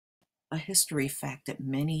A history fact that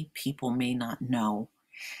many people may not know: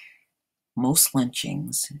 most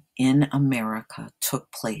lynchings in America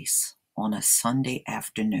took place on a Sunday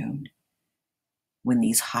afternoon when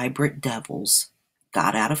these hybrid devils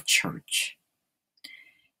got out of church.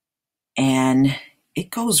 And it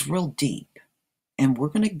goes real deep. And we're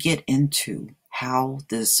going to get into how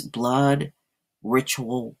this blood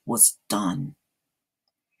ritual was done.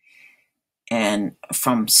 And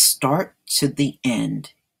from start to the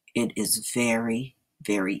end, it is very,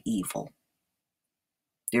 very evil.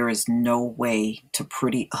 There is no way to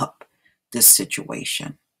pretty up this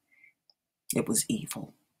situation. It was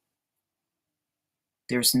evil.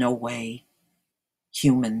 There's no way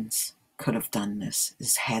humans could have done this.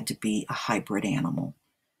 This had to be a hybrid animal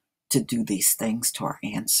to do these things to our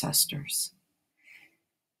ancestors.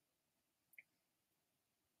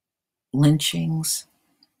 Lynchings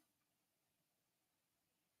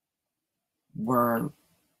were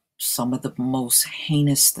some of the most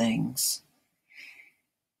heinous things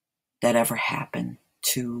that ever happened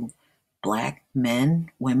to Black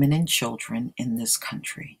men, women, and children in this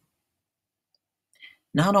country.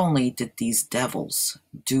 Not only did these devils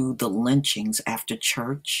do the lynchings after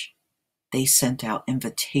church, they sent out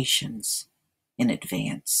invitations in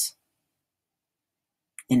advance,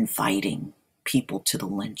 inviting people to the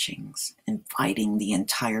lynchings, inviting the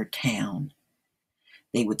entire town.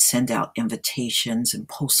 They would send out invitations and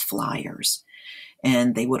post flyers,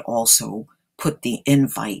 and they would also put the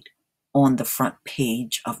invite on the front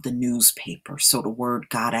page of the newspaper so the word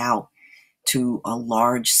got out to a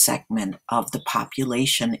large segment of the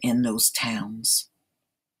population in those towns.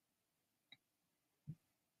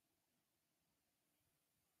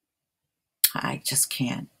 I just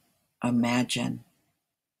can't imagine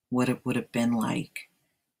what it would have been like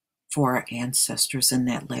for our ancestors in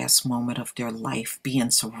that last moment of their life,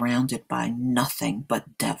 being surrounded by nothing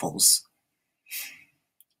but devils,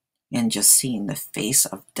 and just seeing the face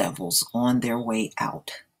of devils on their way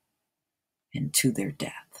out and to their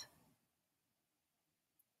death.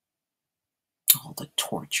 All the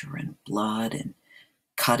torture and blood and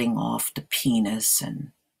cutting off the penis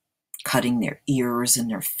and cutting their ears and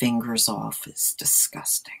their fingers off is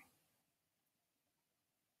disgusting.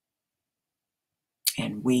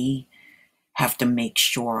 And we have to make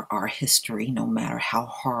sure our history, no matter how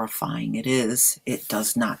horrifying it is, it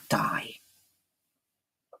does not die.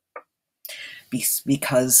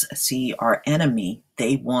 Because, see, our enemy,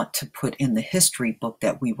 they want to put in the history book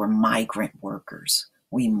that we were migrant workers.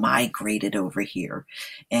 We migrated over here,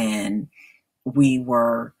 and we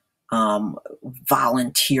were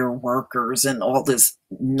volunteer workers and all this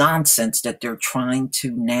nonsense that they're trying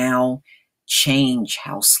to now change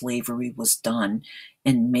how slavery was done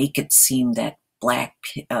and make it seem that black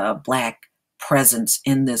presence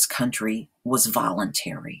in this country was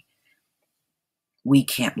voluntary. We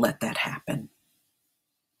can't let that happen.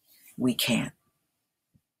 We can't.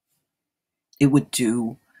 It would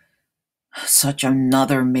do such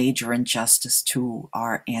another major injustice to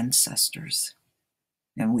our ancestors,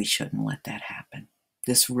 and we shouldn't let that happen.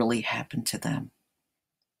 This really happened to them.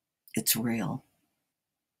 It's real,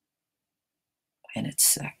 and it's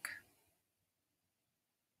sick.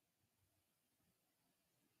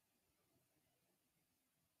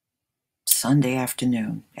 Sunday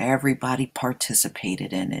afternoon, everybody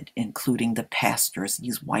participated in it, including the pastors,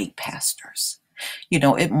 these white pastors. You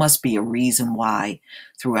know, it must be a reason why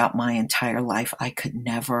throughout my entire life I could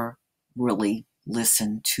never really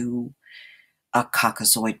listen to a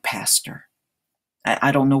Caucasoid pastor.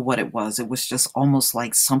 I don't know what it was. It was just almost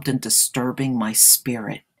like something disturbing my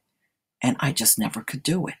spirit, and I just never could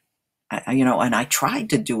do it. And I tried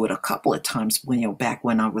to do it a couple of times when, back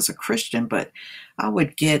when I was a Christian, but I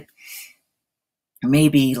would get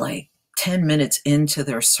maybe like 10 minutes into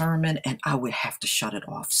their sermon and I would have to shut it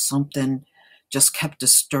off. Something just kept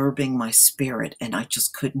disturbing my spirit and I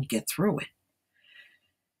just couldn't get through it.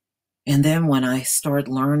 And then when I started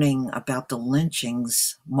learning about the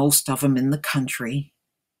lynchings, most of them in the country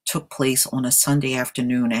took place on a Sunday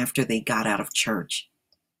afternoon after they got out of church.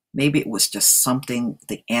 Maybe it was just something,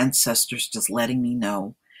 the ancestors just letting me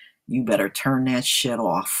know, you better turn that shit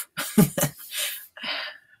off.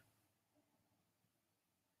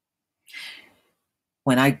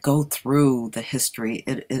 When I go through the history,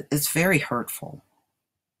 it's very hurtful.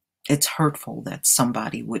 It's hurtful that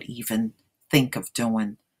somebody would even think of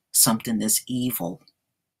doing something this evil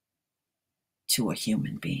to a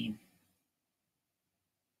human being.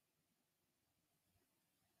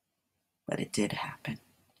 But it did happen.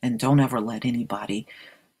 And don't ever let anybody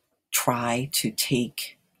try to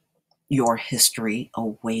take your history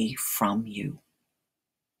away from you.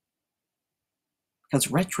 Because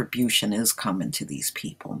retribution is coming to these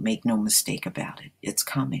people. Make no mistake about it. It's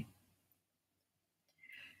coming.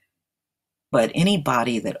 But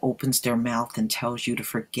anybody that opens their mouth and tells you to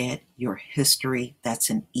forget your history, that's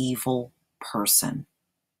an evil person.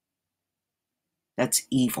 That's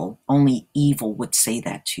evil. Only evil would say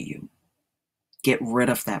that to you. Get rid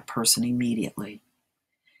of that person immediately.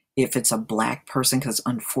 If it's a Black person, because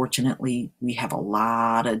unfortunately we have a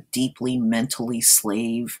lot of deeply mentally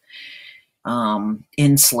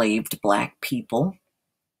enslaved Black people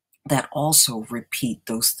that also repeat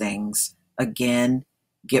those things. Again,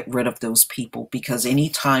 get rid of those people, because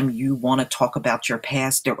anytime you want to talk about your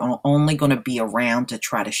past, they're only going to be around to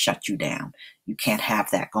try to shut you down. You can't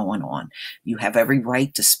have that going on. You have every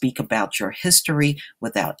right to speak about your history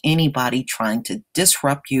without anybody trying to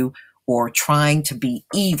disrupt you or trying to be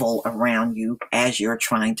evil around you as you're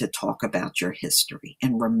trying to talk about your history,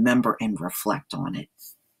 and remember and reflect on it.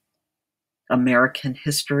 American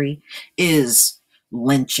history is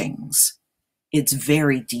lynchings. It's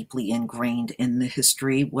very deeply ingrained in the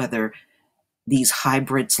history, whether these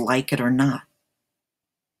hybrids like it or not.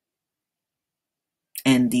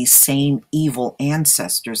 And these same evil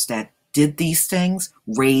ancestors that did these things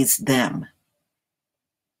raised them.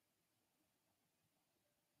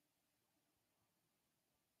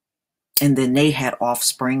 And then they had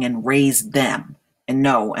offspring and raised them. And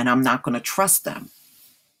I'm not going to trust them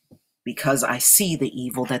because I see the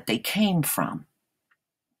evil that they came from.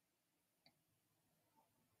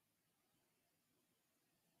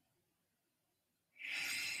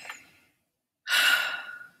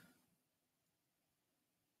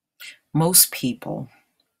 Most people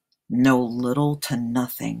know little to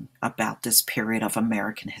nothing about this period of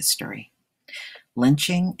American history.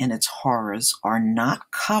 Lynching and its horrors are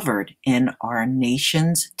not covered in our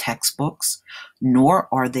nation's textbooks, nor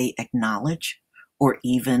are they acknowledged or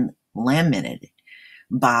even lamented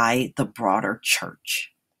by the broader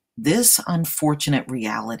church. This unfortunate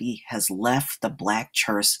reality has left the Black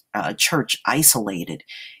church isolated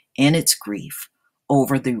in its grief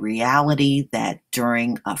over the reality that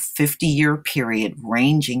during a 50-year period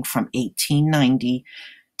ranging from 1890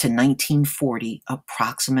 to 1940,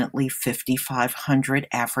 approximately 5,500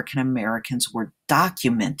 African Americans were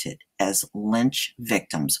documented as lynch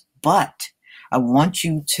victims. But I want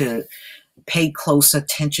you to pay close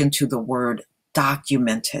attention to the word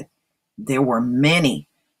documented. There were many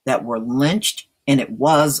that were lynched, and it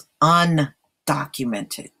was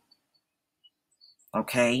undocumented.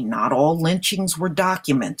 Okay, not all lynchings were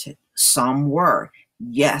documented. Some were,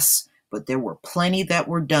 yes, but there were plenty that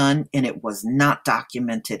were done, and it was not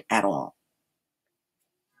documented at all.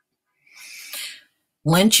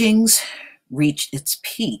 Lynchings reached its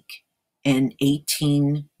peak in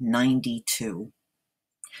 1892,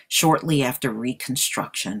 shortly after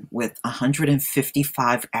Reconstruction, with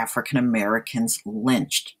 155 African Americans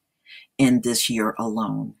lynched in this year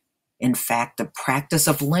alone. In fact, the practice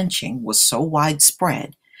of lynching was so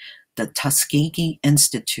widespread, the Tuskegee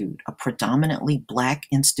Institute, a predominantly Black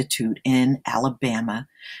institute in Alabama,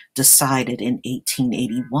 decided in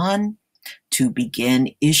 1881 to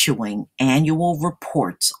begin issuing annual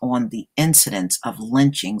reports on the incidence of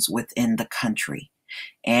lynchings within the country.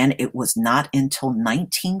 And it was not until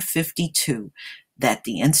 1952 that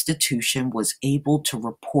the institution was able to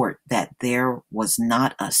report that there was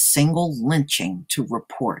not a single lynching to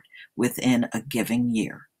report within a given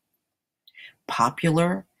year.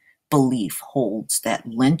 Popular belief holds that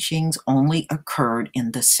lynchings only occurred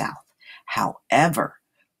in the South. However,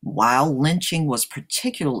 while lynching was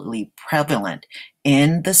particularly prevalent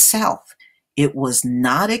in the South, it was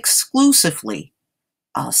not exclusively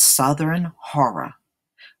a Southern horror,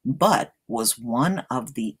 but was one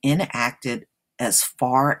of the enacted as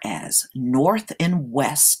far as north and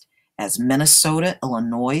west as Minnesota,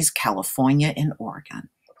 Illinois, California, and Oregon.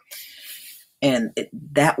 And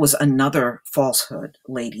that was another falsehood,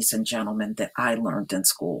 ladies and gentlemen, that I learned in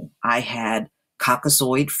school. I had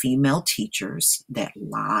Caucasoid female teachers that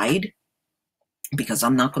lied, because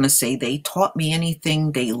I'm not going to say they taught me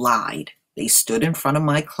anything. They lied. They stood in front of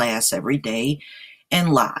my class every day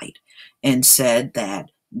and lied and said that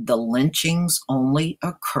the lynchings only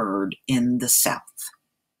occurred in the South.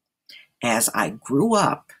 As I grew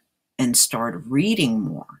up and started reading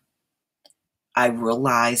more, I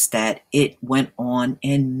realized that it went on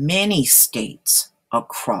in many states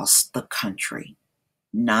across the country,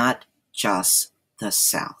 not just the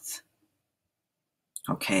South.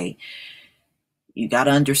 Okay? You got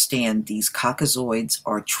to understand, these Caucasoids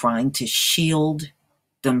are trying to shield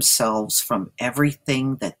themselves from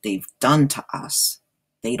everything that they've done to us.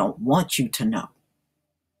 They don't want you to know.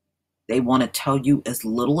 They want to tell you as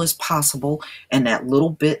little as possible, and that little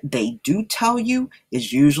bit they do tell you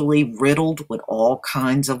is usually riddled with all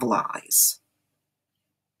kinds of lies.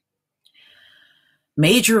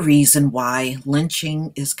 Major reason why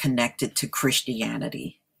lynching is connected to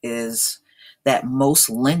Christianity is that most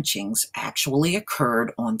lynchings actually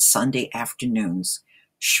occurred on Sunday afternoons,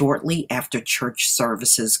 shortly after church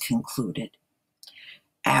services concluded.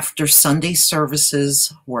 After Sunday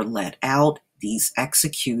services were let out, these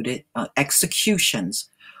executions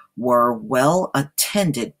were well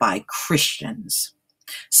attended by Christians.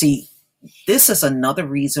 See, this is another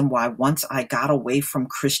reason why once I got away from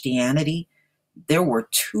Christianity, there were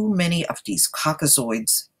too many of these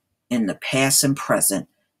caucasoids in the past and present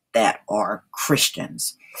that are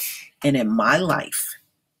Christians. And in my life,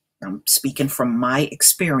 I'm speaking from my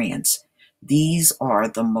experience, these are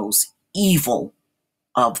the most evil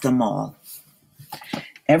of them all.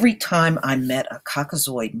 Every time I met a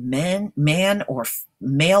caucasoid man or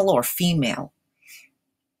male or female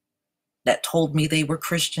that told me they were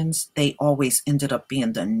Christians, they always ended up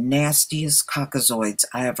being the nastiest caucasoids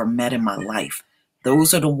I ever met in my life.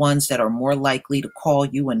 Those are the ones that are more likely to call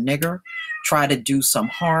you a nigger, try to do some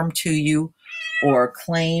harm to you, or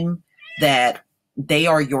claim that they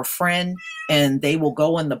are your friend, and they will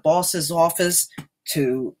go in the boss's office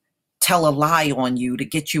to tell a lie on you to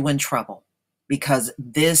get you in trouble, because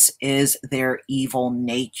this is their evil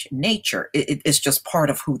nature. It's just part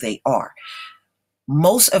of who they are.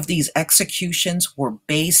 Most of these executions were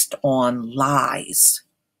based on lies.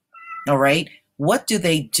 All right. What do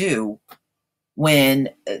they do when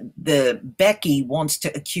the Becky wants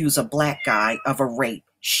to accuse a black guy of a rape?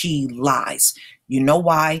 She lies. You know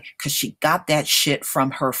why? Because she got that shit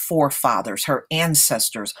from her forefathers. Her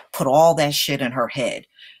ancestors put all that shit in her head,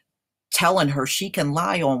 telling her she can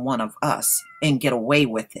lie on one of us and get away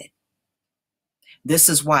with it. This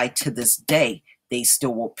is why to this day, they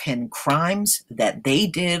still will pin crimes that they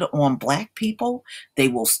did on black people. They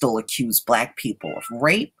will still accuse black people of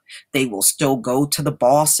rape. They will still go to the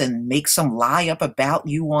boss and make some lie up about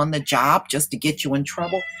you on the job just to get you in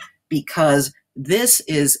trouble, because this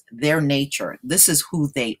is their nature. This is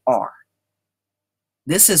who they are.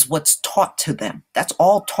 This is what's taught to them. That's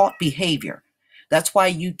all taught behavior. That's why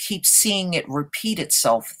you keep seeing it repeat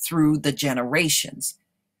itself through the generations.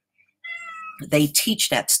 They teach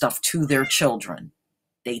that stuff to their children.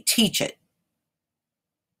 They teach it.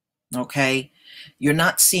 Okay? You're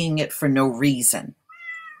not seeing it for no reason.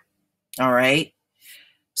 All right?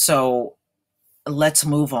 So let's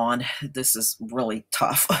move on. This is really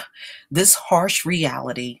tough. This harsh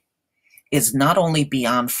reality is not only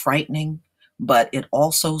beyond frightening, but it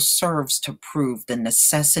also serves to prove the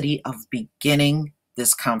necessity of beginning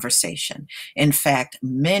this conversation. In fact,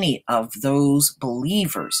 many of those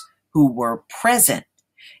believers who were present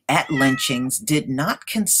at lynchings did not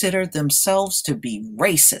consider themselves to be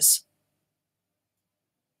racist.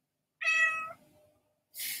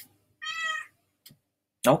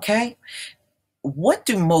 Okay? What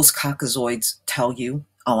do most caucasoids tell you?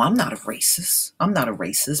 Oh, I'm not a racist. I'm not a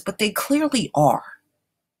racist, but they clearly are.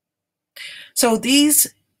 So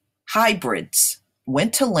these hybrids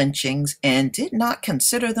went to lynchings and did not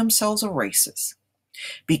consider themselves a racist,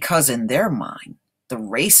 because in their mind, the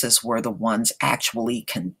racists were the ones actually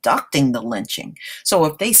conducting the lynching. So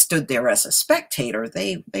if they stood there as a spectator,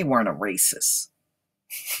 they weren't a racist.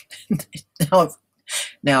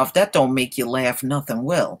 Now, if that don't make you laugh, nothing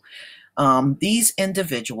will. These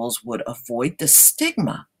individuals would avoid the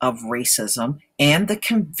stigma of racism and the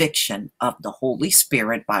conviction of the Holy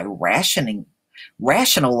Spirit by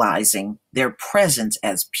rationalizing their presence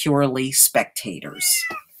as purely spectators.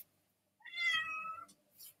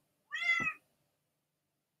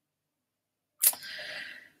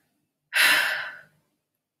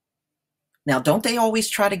 Now, don't they always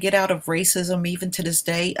try to get out of racism even to this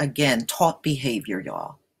day? Again, taught behavior,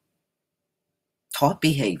 y'all. Taught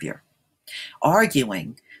behavior.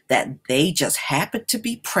 Arguing that they just happened to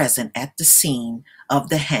be present at the scene of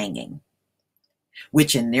the hanging,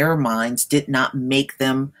 which in their minds did not make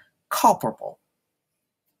them culpable.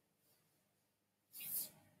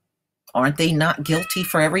 Aren't they not guilty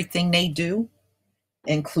for everything they do,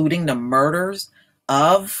 including the murders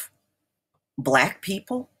of black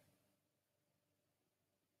people?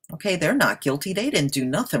 Okay, they're not guilty. They didn't do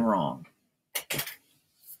nothing wrong.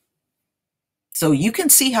 So you can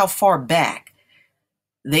see how far back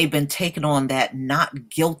they've been taking on that not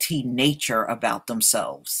guilty nature about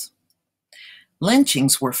themselves.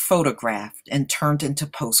 Lynchings were photographed and turned into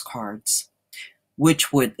postcards,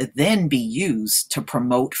 which would then be used to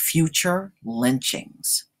promote future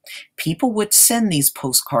lynchings. People would send these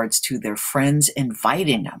postcards to their friends,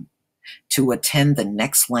 inviting them to attend the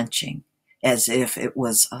next lynching as if it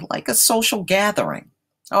was like a social gathering.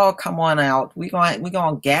 Oh, come on out. We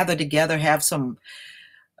gonna gather together, have some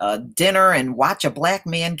dinner, and watch a black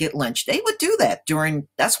man get lynched. They would do that during.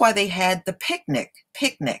 That's why they had the picnic.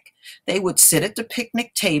 They would sit at the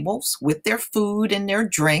picnic tables with their food and their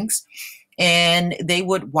drinks, and they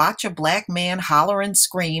would watch a black man holler and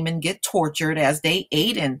scream and get tortured as they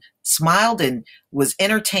ate and smiled and was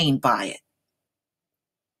entertained by it.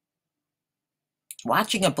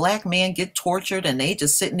 Watching a black man get tortured and they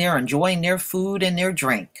just sitting there enjoying their food and their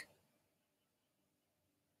drink.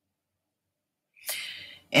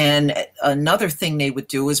 And another thing they would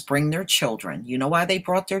do is bring their children. You know why they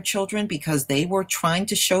brought their children? Because they were trying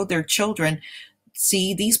to show their children,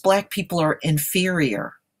 see, these black people are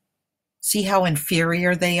inferior. See how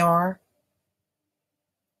inferior they are?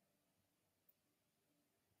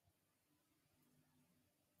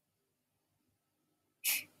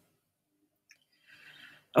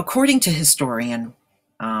 According to historian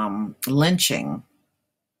lynching,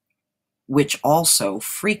 which also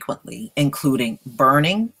frequently including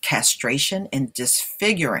burning, castration, and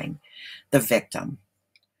disfiguring the victim,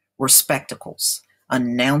 were spectacles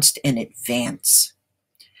announced in advance,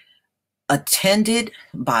 attended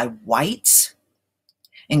by whites,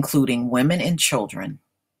 including women and children,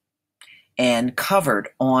 and covered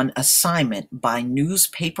on assignment by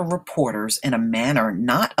newspaper reporters in a manner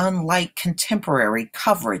not unlike contemporary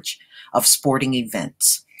coverage of sporting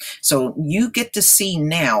events. So you get to see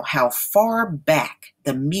now how far back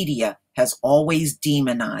the media has always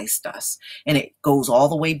demonized us. And it goes all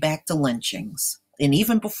the way back to lynchings. And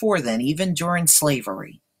even before then, even during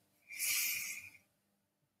slavery.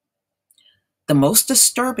 The most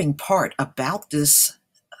disturbing part about this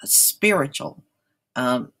spirituality,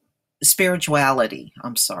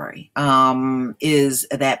 is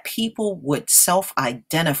that people would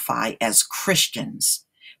self-identify as Christians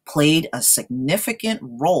played a significant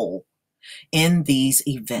role in these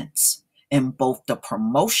events, in both the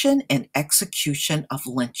promotion and execution of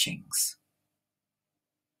lynchings.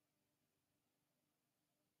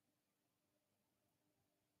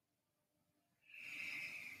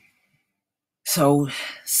 So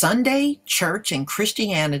Sunday, church, and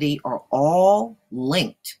Christianity are all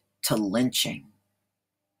linked to lynching.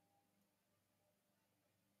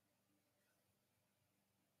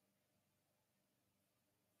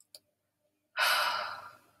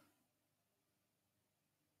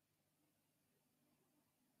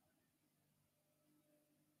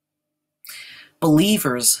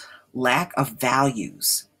 Believers' lack of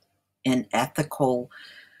values and ethical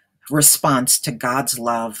response to God's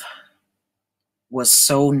love was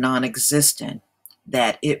so non-existent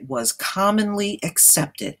that it was commonly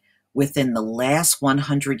accepted within the last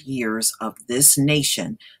 100 years of this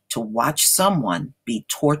nation to watch someone be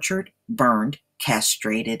tortured, burned,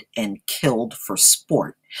 castrated, and killed for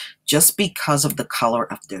sport just because of the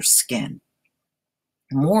color of their skin.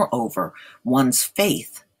 Moreover, one's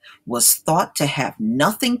faith was thought to have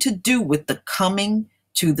nothing to do with the coming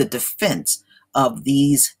to the defense of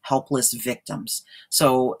these helpless victims.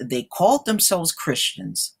 So they called themselves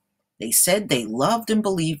Christians. They said they loved and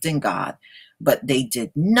believed in God, but they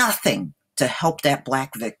did nothing to help that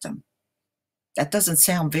black victim. That doesn't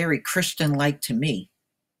sound very Christian-like to me.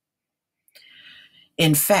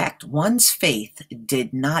 In fact, one's faith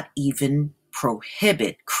did not even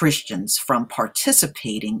prohibit Christians from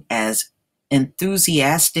participating as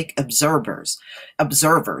enthusiastic observers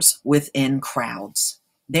within crowds.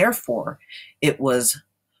 Therefore, it was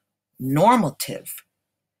normative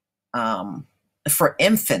for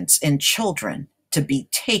infants and children to be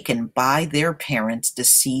taken by their parents to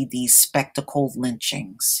see these spectacle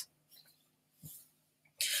lynchings.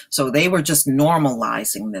 So they were just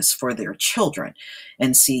normalizing this for their children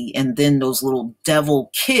and then those little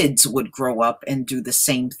devil kids would grow up and do the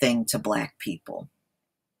same thing to black people.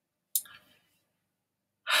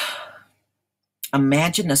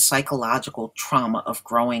 Imagine the psychological trauma of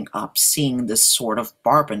growing up seeing this sort of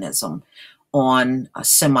barbarism on a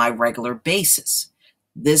semi-regular basis.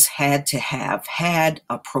 This had to have had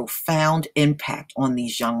a profound impact on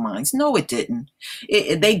these young minds. No, it didn't.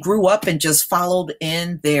 They grew up and just followed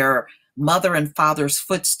in their mother and father's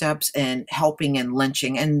footsteps and helping and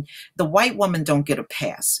lynching. And the white women don't get a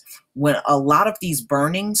pass. When a lot of these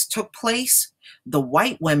burnings took place, the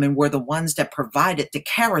white women were the ones that provided the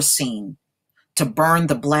kerosene to burn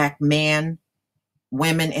the black man,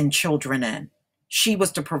 women, and children in. She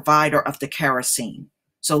was the provider of the kerosene.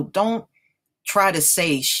 So don't try to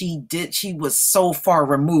say she was so far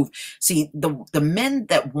removed. See, the men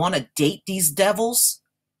that want to date these devils,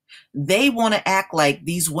 They want to act like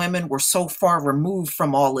these women were so far removed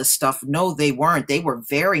from all this stuff. No, they weren't. They were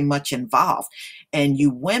very much involved. And you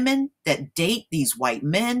women that date these white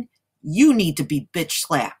men, you need to be bitch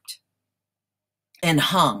slapped and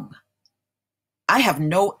hung. I have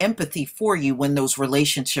no empathy for you when those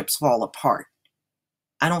relationships fall apart.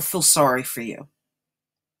 I don't feel sorry for you.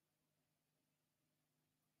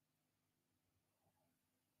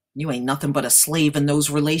 You ain't nothing but a slave in those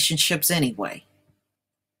relationships anyway.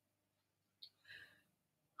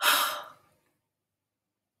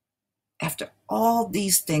 After all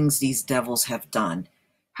these things these devils have done,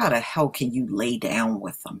 how the hell can you lay down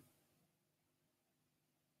with them?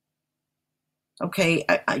 Okay,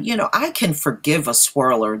 I can forgive a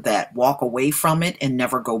swirler that walk away from it and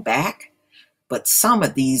never go back. But some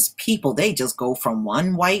of these people, they just go from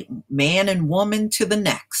one white man and woman to the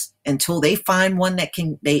next until they find one that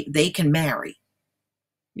they can marry.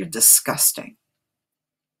 You're disgusting.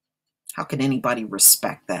 How can anybody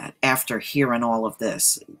respect that after hearing all of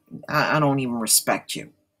this? I don't even respect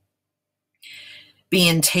you.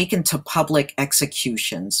 Being taken to public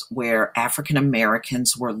executions where African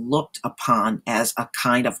Americans were looked upon as a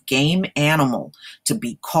kind of game animal to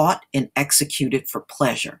be caught and executed for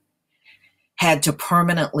pleasure had to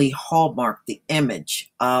permanently hallmark the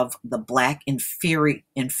image of the Black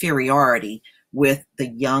inferiority with the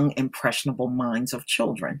young, impressionable minds of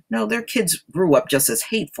children. No, their kids grew up just as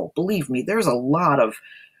hateful. Believe me, there's a lot of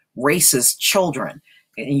racist children.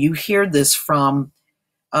 And you hear this from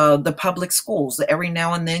the public schools. Every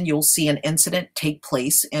now and then you'll see an incident take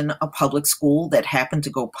place in a public school that happened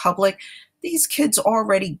to go public. These kids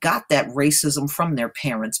already got that racism from their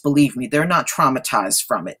parents. Believe me, they're not traumatized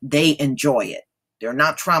from it. They enjoy it. They're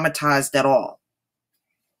not traumatized at all.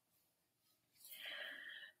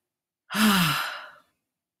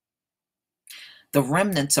 The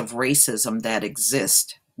remnants of racism that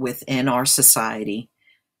exist within our society,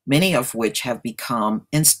 many of which have become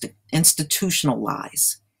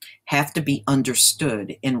institutionalized, have to be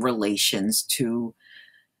understood in relations to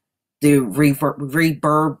the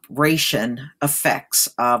reverberation effects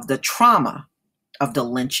of the trauma of the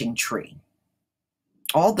lynching tree.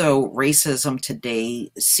 Although racism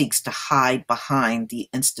today seeks to hide behind the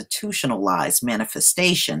institutionalized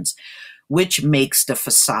manifestations, which makes the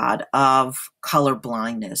facade of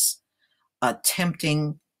colorblindness a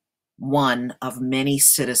tempting one of many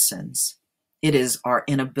citizens, it is our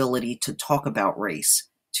inability to talk about race,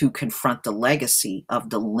 to confront the legacy of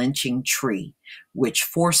the lynching tree, which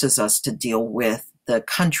forces us to deal with the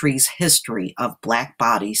country's history of Black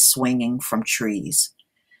bodies swinging from trees,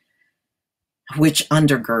 which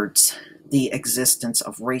undergirds the existence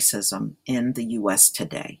of racism in the US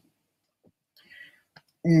today.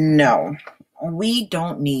 No, we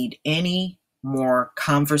don't need any more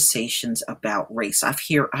conversations about race.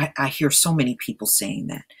 I hear so many people saying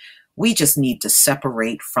that. We just need to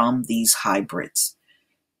separate from these hybrids.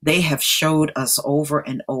 They have showed us over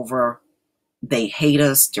and over they hate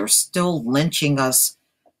us. They're still lynching us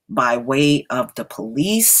by way of the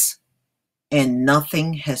police, and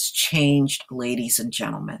nothing has changed, ladies and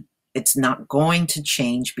gentlemen. It's not going to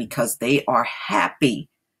change because they are happy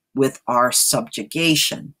with our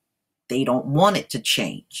subjugation. They don't want it to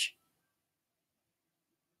change.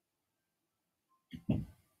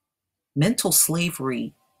 Mental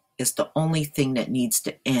slavery is the only thing that needs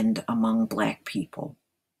to end among Black people.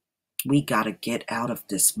 We got to get out of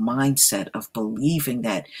this mindset of believing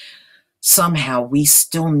that somehow we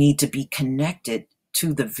still need to be connected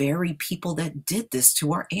to the very people that did this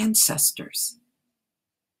to our ancestors.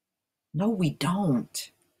 No, we don't.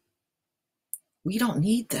 We don't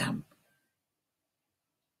need them.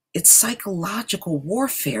 It's psychological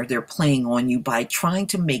warfare they're playing on you by trying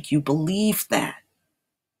to make you believe that.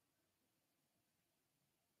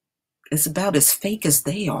 It's about as fake as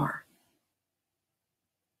they are.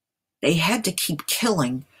 They had to keep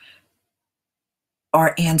killing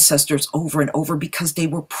our ancestors over and over because they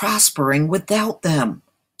were prospering without them.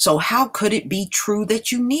 So how could it be true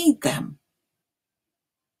that you need them?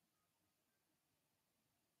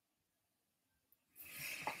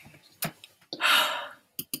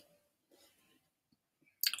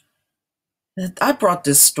 I brought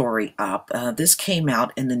this story up. This came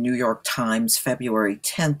out in the New York Times, February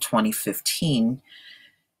 10th, 2015,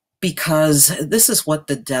 because this is what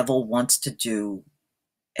the devil wants to do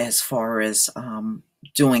as far as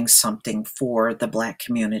doing something for the Black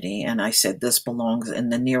community. And I said this belongs in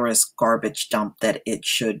the nearest garbage dump that it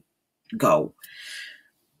should go.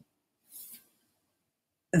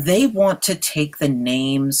 They want to take the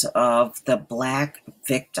names of the Black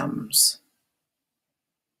victims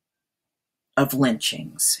of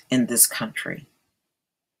lynchings in this country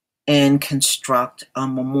and construct a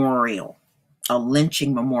memorial, a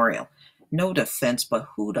lynching memorial. No defense, but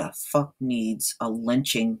who the fuck needs a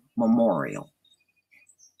lynching memorial?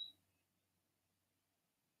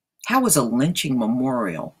 How is a lynching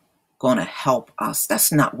memorial going to help us? That's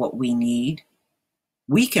not what we need.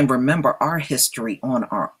 We can remember our history on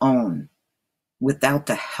our own without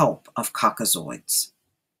the help of caucasoids.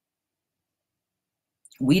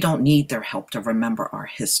 We don't need their help to remember our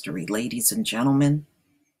history, ladies and gentlemen.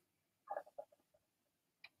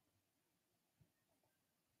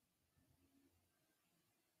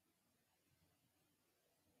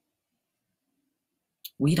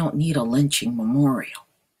 We don't need a lynching memorial.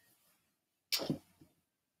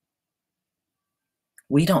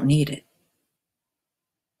 We don't need it.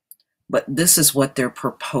 But this is what they're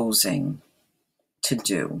proposing to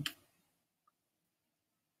do.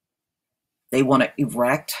 They want to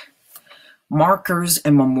erect markers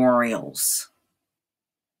and memorials.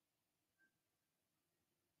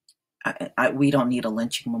 We don't need a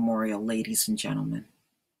lynching memorial, ladies and gentlemen.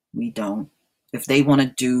 We don't. If they want to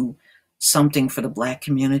do something for the Black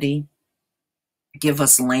community, give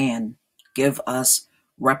us land, give us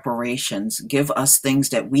reparations, give us things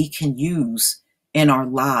that we can use in our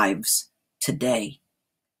lives today.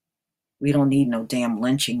 We don't need no damn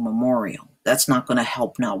lynching memorial. That's not going to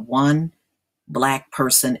help not one Black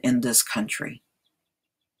person in this country.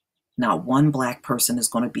 Not one Black person is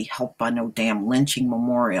going to be helped by no damn lynching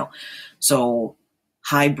memorial. So,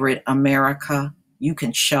 hybrid America, you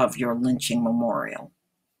can shove your lynching memorial.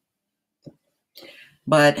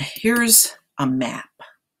 But here's a map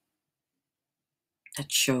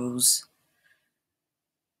that shows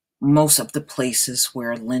most of the places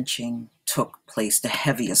where lynching took place, the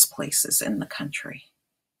heaviest places in the country.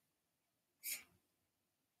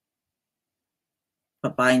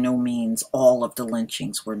 But by no means all of the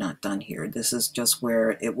lynchings were not done here. This is just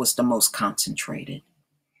where it was the most concentrated.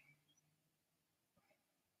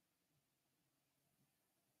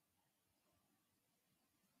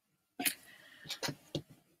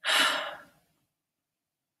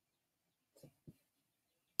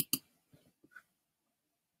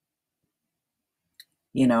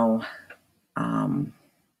 You know,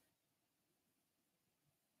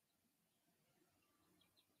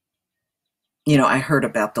 I heard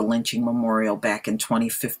about the lynching memorial back in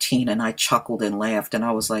 2015 and I chuckled and laughed and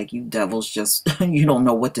I was like, you devils just, you don't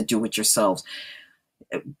know what to do with yourselves.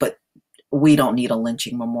 But we don't need a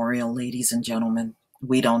lynching memorial, ladies and gentlemen.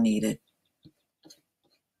 We don't need it.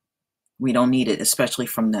 We don't need it, especially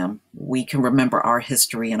from them. We can remember our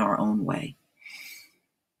history in our own way.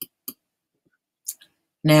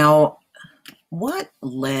 Now, what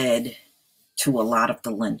led to a lot of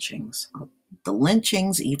the lynchings? The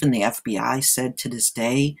lynchings, even the FBI said to this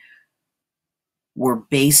day, were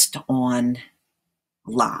based on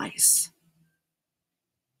lies.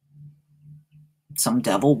 Some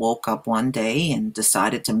devil woke up one day and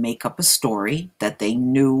decided to make up a story that they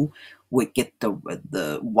knew would get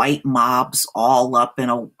the white mobs all up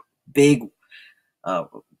in a big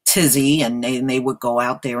tizzy, and they would go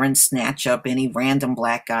out there and snatch up any random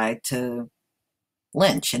Black guy to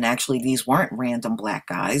lynch. And actually, these weren't random Black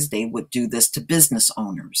guys. They would do this to business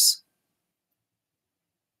owners.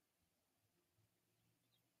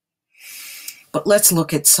 But let's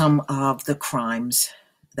look at some of the crimes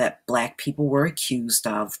that Black people were accused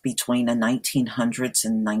of between the 1900s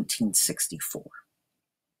and 1964.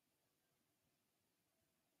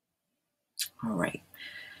 All right.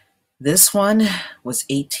 This one was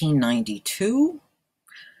 1892.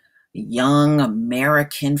 A young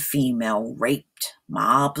American female raped.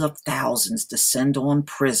 Mobs of thousands descend on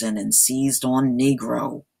prison and seized on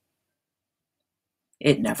Negro.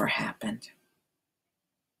 It never happened.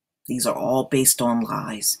 These are all based on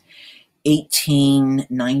lies.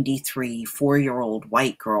 1893, 4-year-old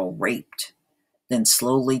white girl raped, then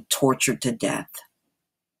slowly tortured to death.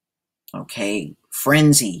 Okay,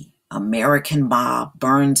 frenzy, American mob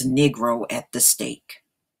burns Negro at the stake.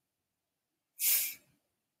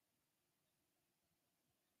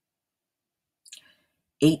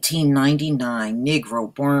 (1899)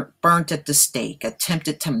 Negro burnt at the stake,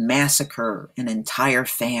 attempted to massacre an entire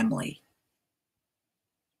family.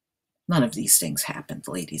 None of these things happened,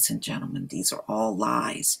 ladies and gentlemen. These are all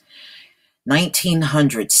lies.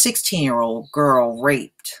 1900, 16-year-old girl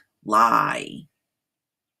raped. Lie.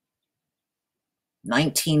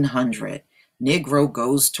 1900, Negro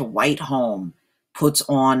goes to white home, puts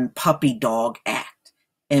on puppy dog act,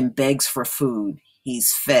 and begs for food.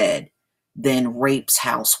 He's fed, then rapes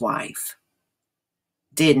housewife.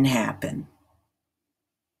 Didn't happen.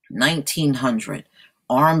 1900,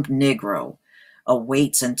 armed Negro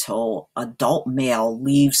awaits until adult male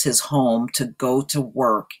leaves his home to go to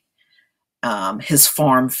work, his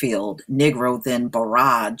farm field. Negro then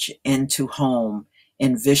barrage into home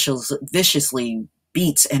and viciously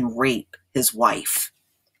beats and rape his wife.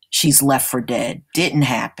 She's left for dead. Didn't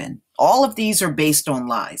happen. All of these are based on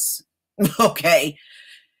lies. Okay.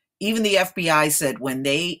 Even the FBI said when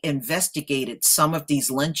they investigated some of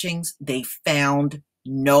these lynchings, they found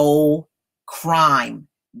no crime.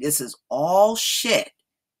 This is all shit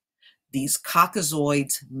these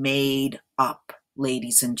caucasoids made up,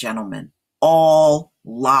 ladies and gentlemen. All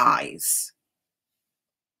lies.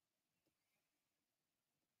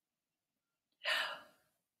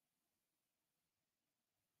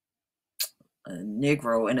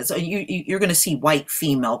 Negro, and it's you're going to see white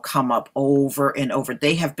female come up over and over.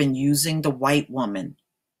 They have been using the white woman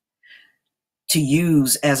to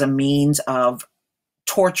use as a means of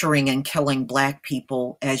torturing and killing black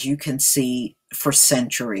people, as you can see, for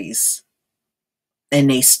centuries. And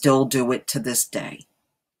they still do it to this day.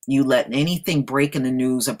 You let anything break in the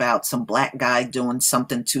news about some black guy doing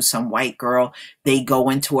something to some white girl, they go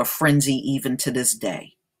into a frenzy even to this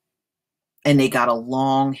day. And they got a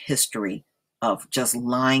long history of just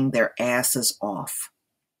lying their asses off.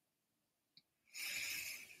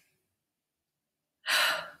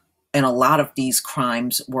 And a lot of these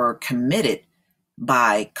crimes were committed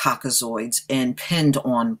by caucasoids and pinned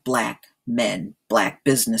on black men, black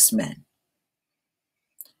businessmen.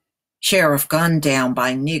 Sheriff gunned down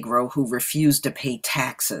by Negro who refused to pay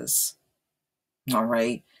taxes. All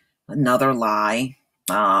right, another lie.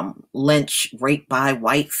 Lynch raped by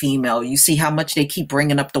white female. You see how much they keep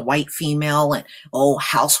bringing up the white female and, oh,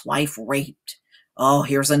 housewife raped. Oh,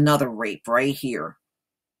 here's another rape right here.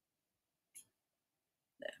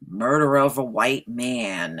 Murder of a white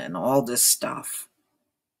man and all this stuff.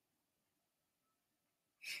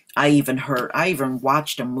 I even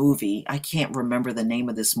watched a movie. I can't remember the name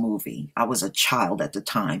of this movie. I was a child at the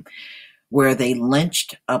time, where they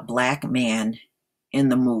lynched a black man in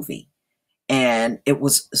the movie. And it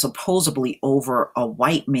was supposedly over a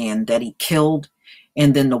white man that he killed.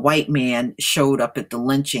 And then the white man showed up at the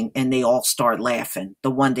lynching and they all started laughing.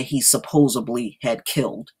 The one that he supposedly had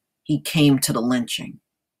killed. He came to the lynching.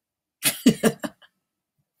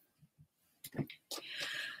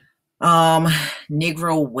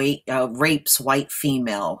 Negro rapes white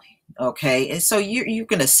female. Okay, and so you're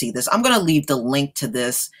going to see this. I'm going to leave the link to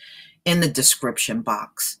this in the description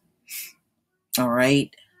box. All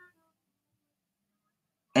right.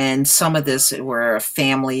 And some of this where a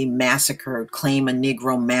family massacred, claim a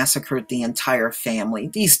Negro massacred the entire family.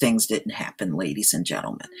 These things didn't happen, ladies and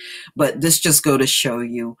gentlemen. But this just go to show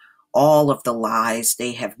you all of the lies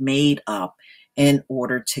they have made up in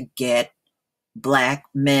order to get black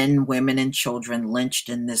men, women, and children lynched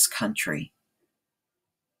in this country.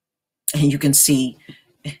 And you can see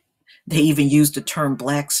they even used the term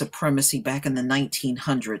black supremacy back in the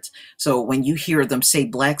 1900s. So when you hear them say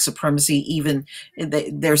black supremacy, even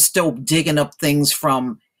they're still digging up things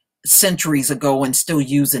from centuries ago and still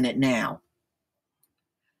using it now.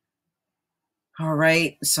 All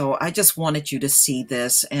right. So I just wanted you to see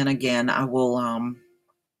this. And again, I will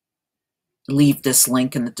leave this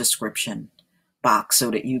link in the description box so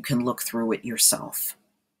that you can look through it yourself.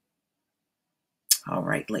 All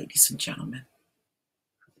right, ladies and gentlemen.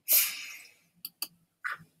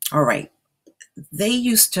 All right. They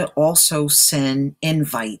used to also send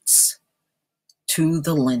invites to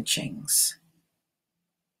the lynchings.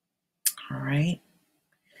 All right.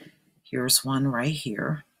 Here's one right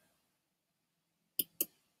here.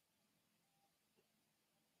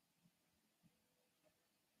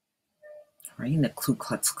 All right, in the Ku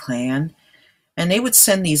Klux Klan. And they would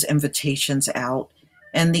send these invitations out,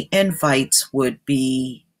 and the invites would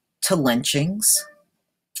be to lynchings.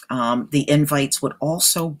 The invites would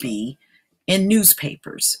also be in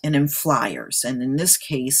newspapers and in flyers. And in this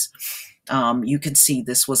case, you can see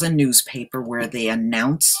this was a newspaper where they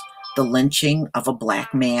announced the lynching of a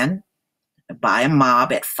black man by a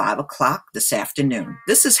mob at 5 o'clock this afternoon.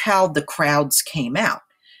 This is how the crowds came out,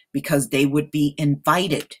 because they would be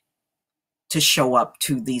invited to show up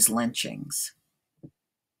to these lynchings.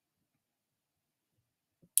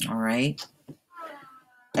 All right.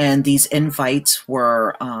 And these invites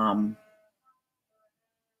were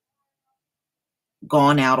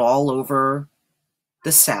gone out all over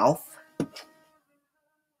the South.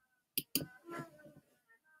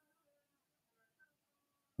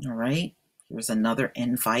 All right. Here's another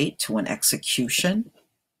invite to an execution.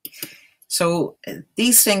 So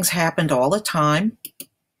these things happened all the time.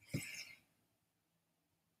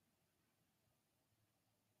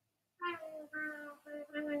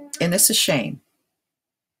 And it's a shame.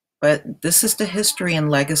 But this is the history and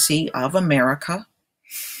legacy of America.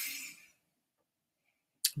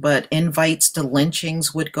 But invites to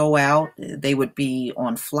lynchings would go out. They would be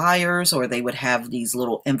on flyers, or they would have these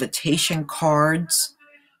little invitation cards,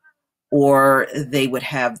 or they would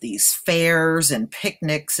have these fairs and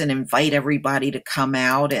picnics and invite everybody to come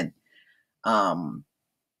out and um,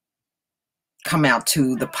 come out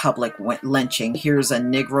to the public lynching. Here's a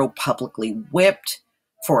Negro publicly whipped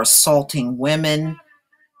for assaulting women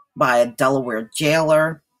by a Delaware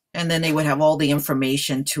jailer. And then they would have all the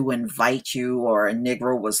information to invite you, or a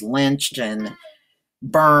Negro was lynched and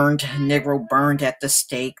burned, Negro burned at the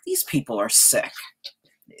stake. These people are sick.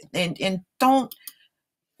 And don't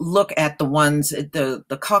look at the ones, the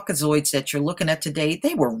Caucasoids that you're looking at today.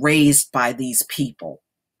 They were raised by these people.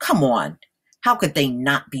 Come on. How could they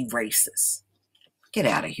not be racist? Get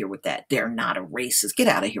out of here with that. They're not a racist. Get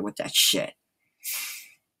out of here with that shit.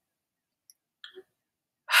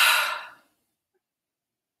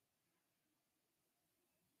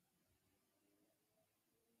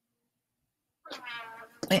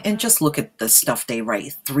 And just look at the stuff they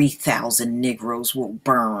write. 3,000 Negroes will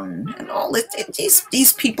burn. And all it,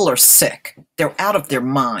 these people are sick. They're out of their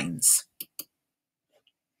minds.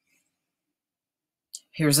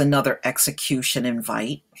 Here's another execution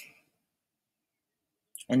invite.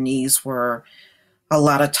 And these were a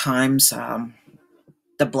lot of times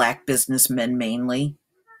the Black businessmen mainly.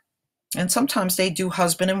 And sometimes they do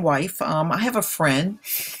husband and wife. I have a friend,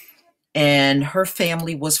 and her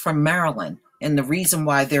family was from Maryland. And the reason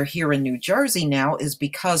why they're here in New Jersey now is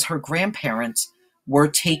because her grandparents were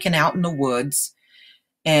taken out in the woods,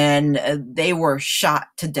 and they were shot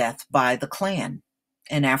to death by the Klan.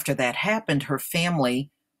 And after that happened, her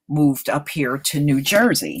family moved up here to New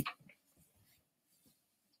Jersey.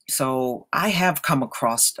 So I have come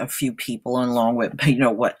across a few people, along with,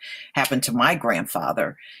 what happened to my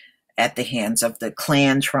grandfather at the hands of the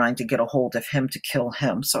Klan trying to get a hold of him to kill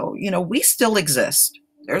him. So, we still exist.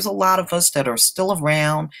 There's a lot of us that are still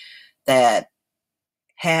around, that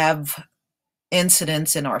have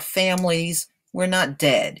incidents in our families. We're not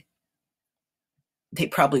dead. They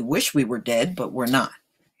probably wish we were dead, but we're not.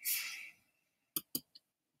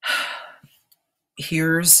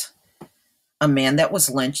 Here's a man that was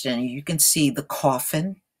lynched, and you can see the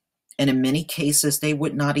coffin. And in many cases, they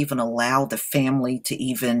would not even allow the family to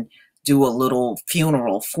even do a little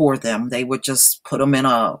funeral for them. They would just put them in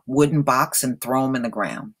a wooden box and throw them in the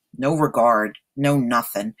ground. No regard, no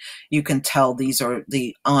nothing. You can tell these are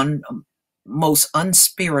the most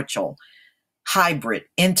unspiritual hybrid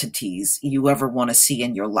entities you ever want to see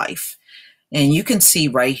in your life. And you can see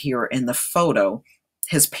right here in the photo,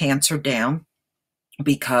 his pants are down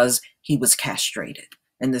because he was castrated.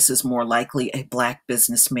 And this is more likely a Black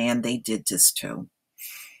businessman they did this to.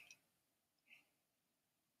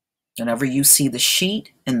 Whenever you see the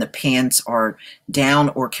sheet and the pants are down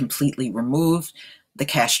or completely removed, the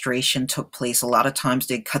castration took place. A lot of times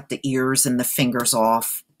they cut the ears and the fingers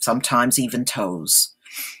off, sometimes even toes.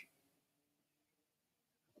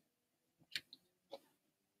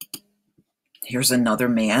 Here's another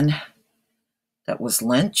man that was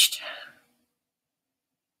lynched.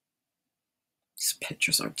 These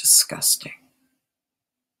pictures are disgusting.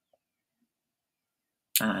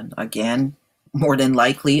 And again, more than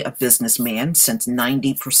likely a businessman, since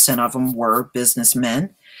 90% of them were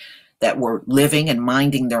businessmen that were living and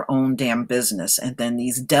minding their own damn business. And then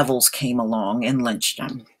these devils came along and lynched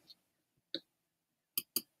them.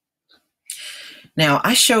 Now,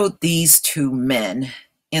 I showed these two men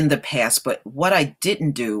in the past, but what I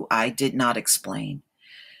didn't do, I did not explain.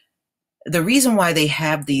 The reason why they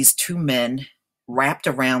have these two men wrapped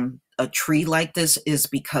around a tree like this is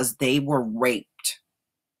because they were raped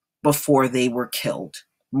before they were killed.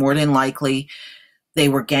 More than likely, they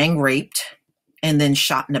were gang raped and then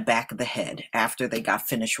shot in the back of the head after they got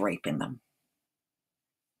finished raping them.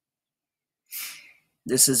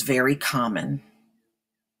 This is very common.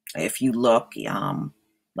 If you look,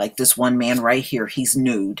 like this one man right here, he's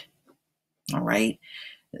nude. All right.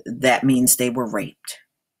 That means they were raped.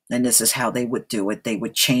 And this is how they would do it. They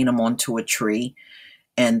would chain them onto a tree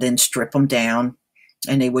and then strip them down.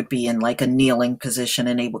 And they would be in like a kneeling position,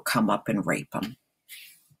 and they would come up and rape them.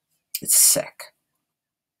 It's sick.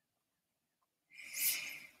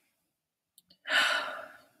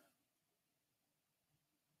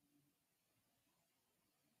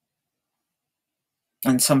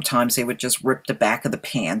 And sometimes they would just rip the back of the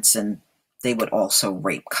pants, and they would also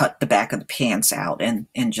cut the back of the pants out and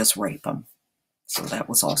just rape them. So that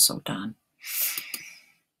was also done.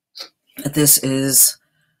 This is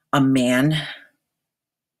a man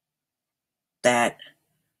that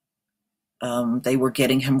they were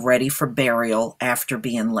getting him ready for burial after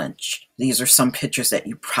being lynched. These are some pictures that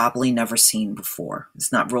you probably never seen before.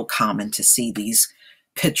 It's not real common to see these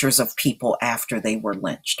pictures of people after they were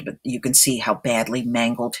lynched, but you can see how badly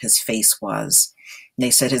mangled his face was. And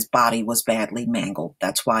they said his body was badly mangled.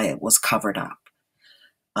 That's why it was covered up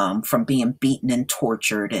from being beaten and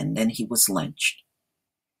tortured, and then he was lynched.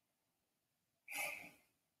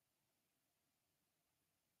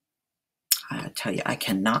 I tell you, I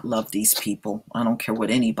cannot love these people. I don't care what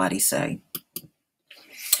anybody say.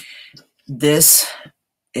 This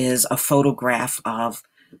is a photograph of,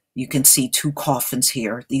 you can see two coffins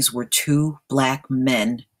here. These were two black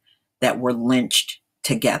men that were lynched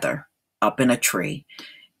together up in a tree,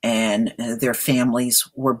 and their families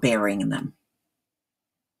were burying them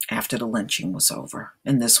after the lynching was over.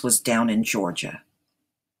 And this was down in Georgia.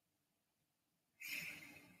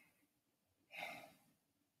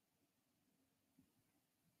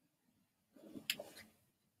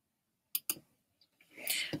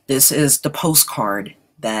 This is the postcard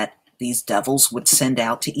that these devils would send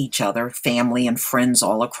out to each other, family and friends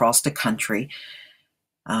all across the country.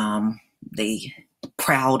 They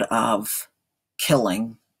proud of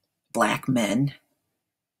killing black men,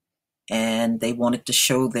 and they wanted to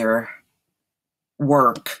show their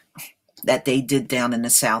work that they did down in the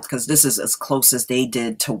South, because this is as close as they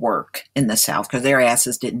did to work in the South, because their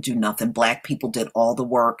asses didn't do nothing. Black people did all the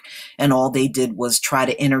work, and all they did was try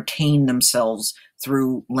to entertain themselves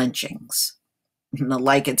through lynchings.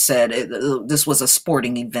 Like it said, this was a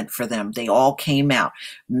sporting event for them. They all came out.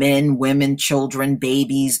 Men, women, children,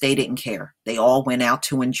 babies, they didn't care. They all went out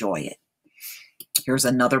to enjoy it. Here's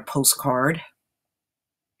another postcard.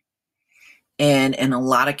 And in a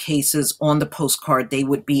lot of cases on the postcard, they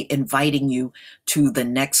would be inviting you to the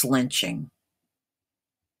next lynching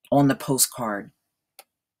on the postcard.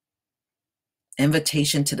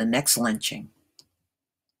 Invitation to the next lynching.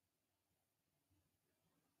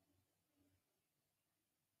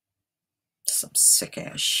 Some sick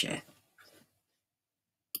ass shit.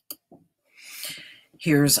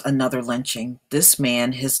 Here's another lynching. This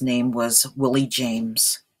man, his name was Willie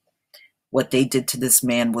James. What they did to this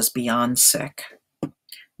man was beyond sick.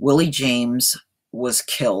 Willie James was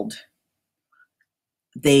killed.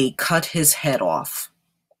 They cut his head off,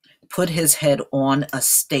 put his head on a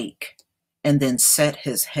stake, and then set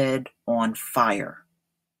his head on fire.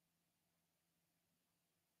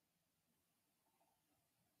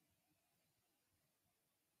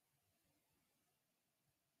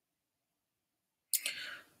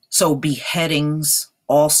 So beheadings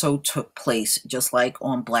also took place, just like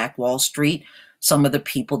on Black Wall Street. Some of the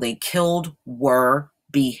people they killed were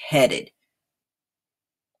beheaded.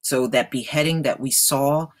 So that beheading that we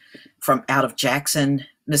saw from out of Jackson,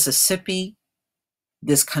 Mississippi,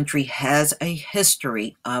 this country has a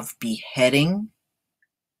history of beheading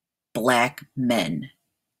black men.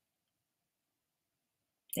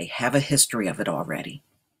 They have a history of it already.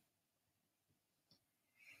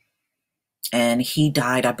 And he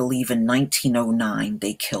died, I believe, in 1909.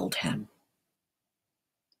 They killed him.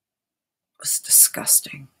 It was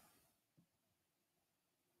disgusting.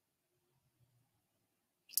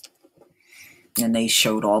 And they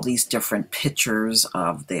showed all these different pictures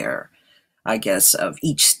of their, I guess, of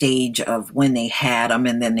each stage of when they had them,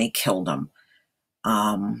 and then they killed them.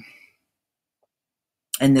 And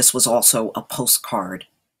this was also a postcard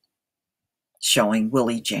showing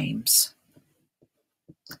Willie James.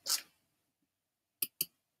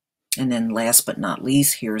 And then last but not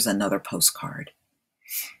least, here's another postcard.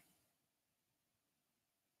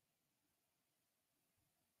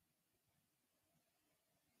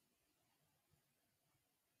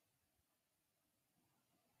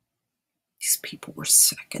 These people were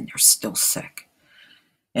sick, and they're still sick.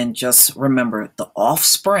 And just remember, the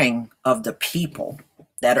offspring of the people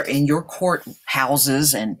that are in your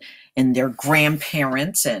courthouses and their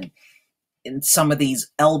grandparents and some of these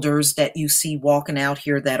elders that you see walking out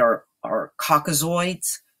here that are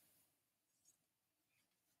Caucasoids,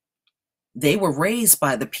 they were raised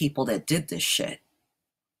by the people that did this shit.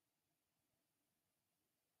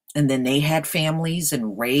 And then they had families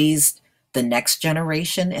and raised the next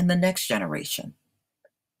generation and the next generation.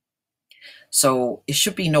 So it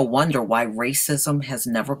should be no wonder why racism has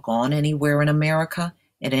never gone anywhere in America,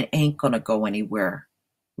 and it ain't going to go anywhere,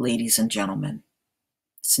 ladies and gentlemen.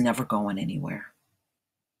 It's never going anywhere.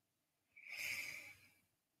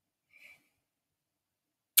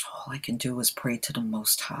 All I can do is pray to the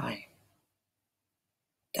Most High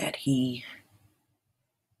that He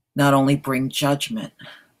not only bring judgment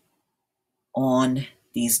on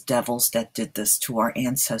these devils that did this to our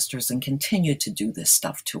ancestors and continue to do this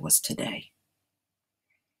stuff to us today,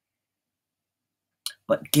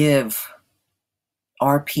 but give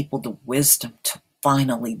our people the wisdom to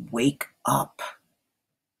finally wake up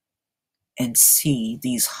and see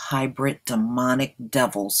these hybrid demonic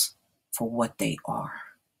devils for what they are.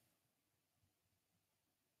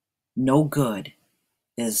 No good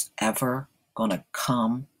is ever going to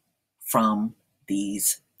come from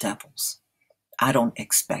these devils. I don't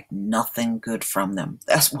expect nothing good from them.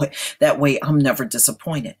 That way I'm never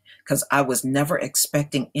disappointed, because I was never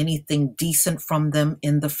expecting anything decent from them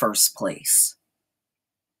in the first place.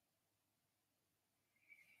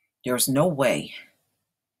 There's no way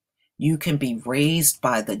you can be raised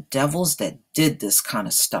by the devils that did this kind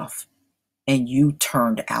of stuff and you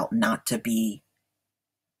turned out not to be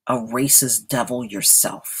a racist devil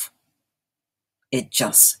yourself. It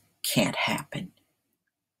just can't happen.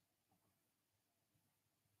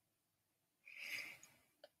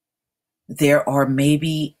 There are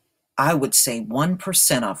maybe, I would say,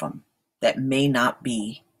 1% of them that may not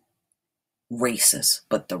be racist,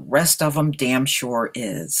 but the rest of them damn sure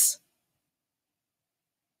is.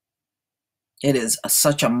 It is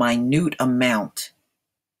such a minute amount,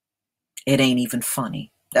 it ain't even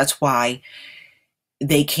funny. That's why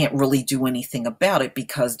they can't really do anything about it,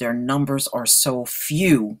 because their numbers are so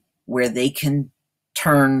few where they can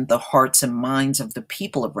turn the hearts and minds of the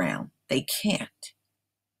people around. They can't.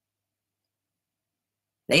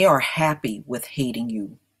 They are happy with hating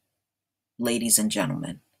you, ladies and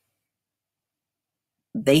gentlemen.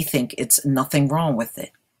 They think it's nothing wrong with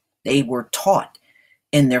it. They were taught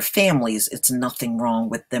in their families it's nothing wrong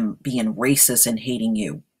with them being racist and hating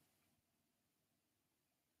you.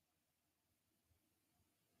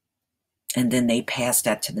 And then they pass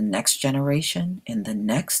that to the next generation and the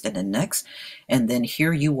next and the next. And then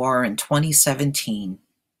here you are in 2017,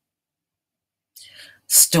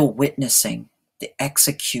 still witnessing the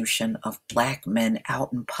execution of Black men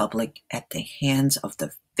out in public at the hands of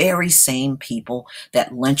the very same people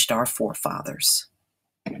that lynched our forefathers.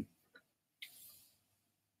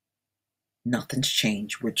 Nothing's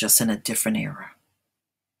changed. We're just in a different era.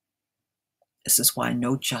 This is why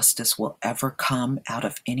no justice will ever come out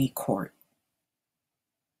of any court.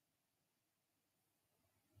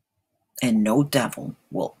 And no devil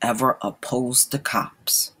will ever oppose the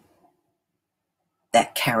cops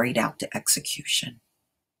that carried out the execution.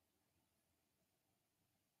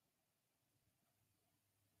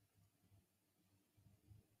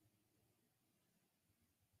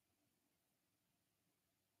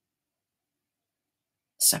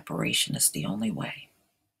 Separation is the only way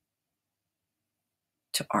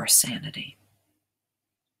to our sanity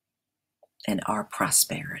and our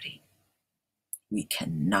prosperity. We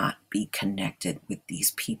cannot be connected with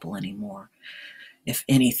these people anymore. If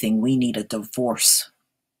anything, we need a divorce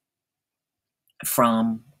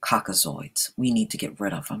from caucasoids. We need to get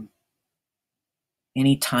rid of them.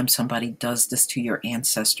 Anytime somebody does this to your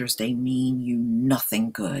ancestors, they mean you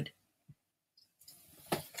nothing good.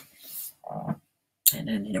 And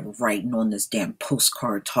then they're writing on this damn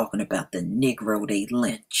postcard talking about the Negro they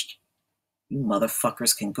lynched. You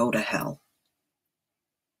motherfuckers can go to hell.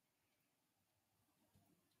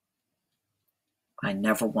 I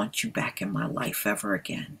never want you back in my life ever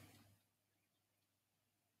again.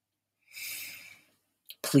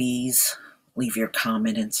 Please leave your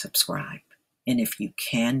comment and subscribe. And if you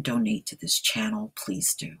can donate to this channel,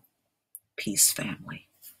 please do. Peace, family.